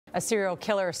A serial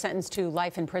killer sentenced to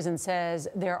life in prison says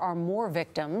there are more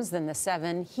victims than the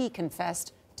 7 he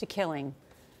confessed to killing.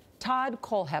 Todd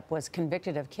Kohlhepp was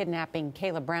convicted of kidnapping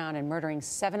Kayla Brown and murdering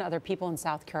 7 other people in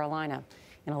South Carolina.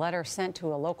 In a letter sent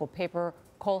to a local paper,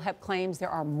 Kohlhepp claims there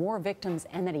are more victims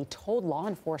and that he told law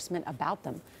enforcement about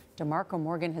them. DeMarco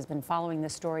Morgan has been following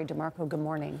this story. DeMarco, good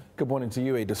morning. Good morning to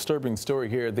you. A disturbing story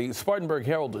here. The Spartanburg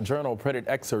Herald-Journal printed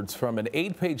excerpts from an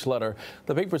 8-page letter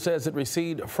the paper says it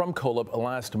received from Kohlhepp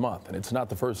last month. And it's not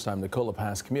the first time that Kohlhepp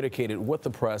has communicated with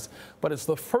the press, but it's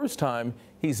the first time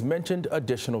he's mentioned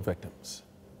additional victims.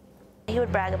 He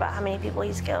would brag about how many people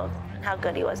he's killed and how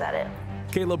good he was at it.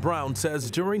 Kayla Brown says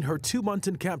during her 2 months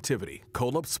in captivity,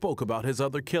 Kohlhepp spoke about his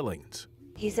other killings.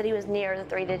 He said he was near the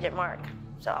 3-digit mark,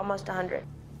 so almost 100.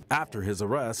 After his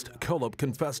arrest, Kohlhepp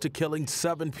confessed to killing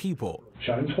 7 people.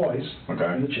 Shot him twice, in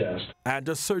the chest. And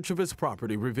a search of his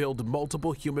property revealed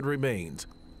multiple human remains.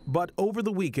 But over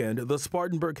the weekend, the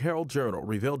Spartanburg Herald-Journal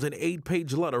revealed an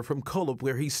 8-page letter from Kohlhepp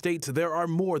where he states there are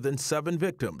more than 7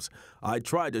 victims. I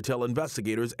tried to tell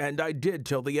investigators, and I did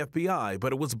tell the FBI,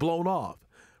 but it was blown off.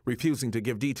 Refusing to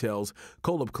give details,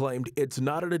 Kohlhepp claimed it's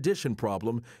not an addition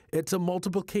problem, it's a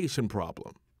multiplication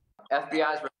problem.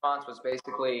 FBI's response was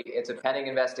basically, it's a pending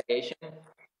investigation,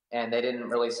 and they didn't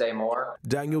really say more.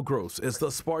 Daniel Gross is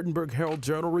the Spartanburg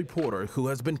Herald-Journal reporter who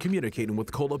has been communicating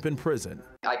with Kohlhepp in prison.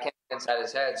 I can't get inside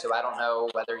his head, so I don't know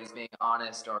whether he's being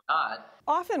honest or not.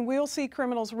 Often we'll see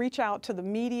criminals reach out to the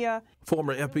media.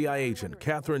 Former FBI agent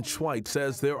Catherine Schweit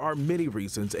says there are many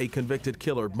reasons a convicted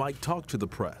killer might talk to the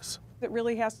press. It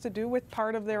really has to do with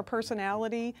part of their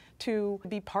personality, to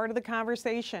be part of the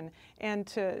conversation and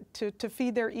to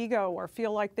feed their ego or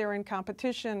feel like they're in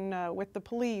competition with the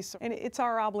police. And it's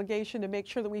our obligation to make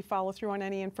sure that we follow through on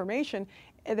any information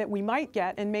that we might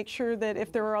get and make sure that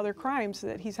if there are other crimes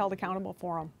that he's held accountable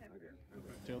for them.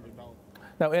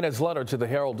 Now, in his letter to the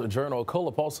Herald-Journal,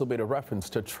 Kohlhepp also made a reference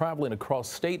to traveling across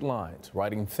state lines,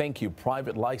 writing, "Thank you,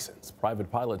 private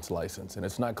pilot's license." And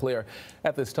it's not clear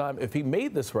at this time if he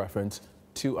made this reference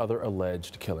to other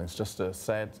alleged killings. Just a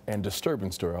sad and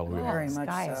disturbing story all around. Very much so. This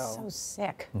guy is so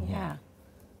sick. Yeah.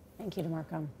 Thank you,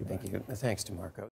 DeMarco. Thank you. Thanks, DeMarco.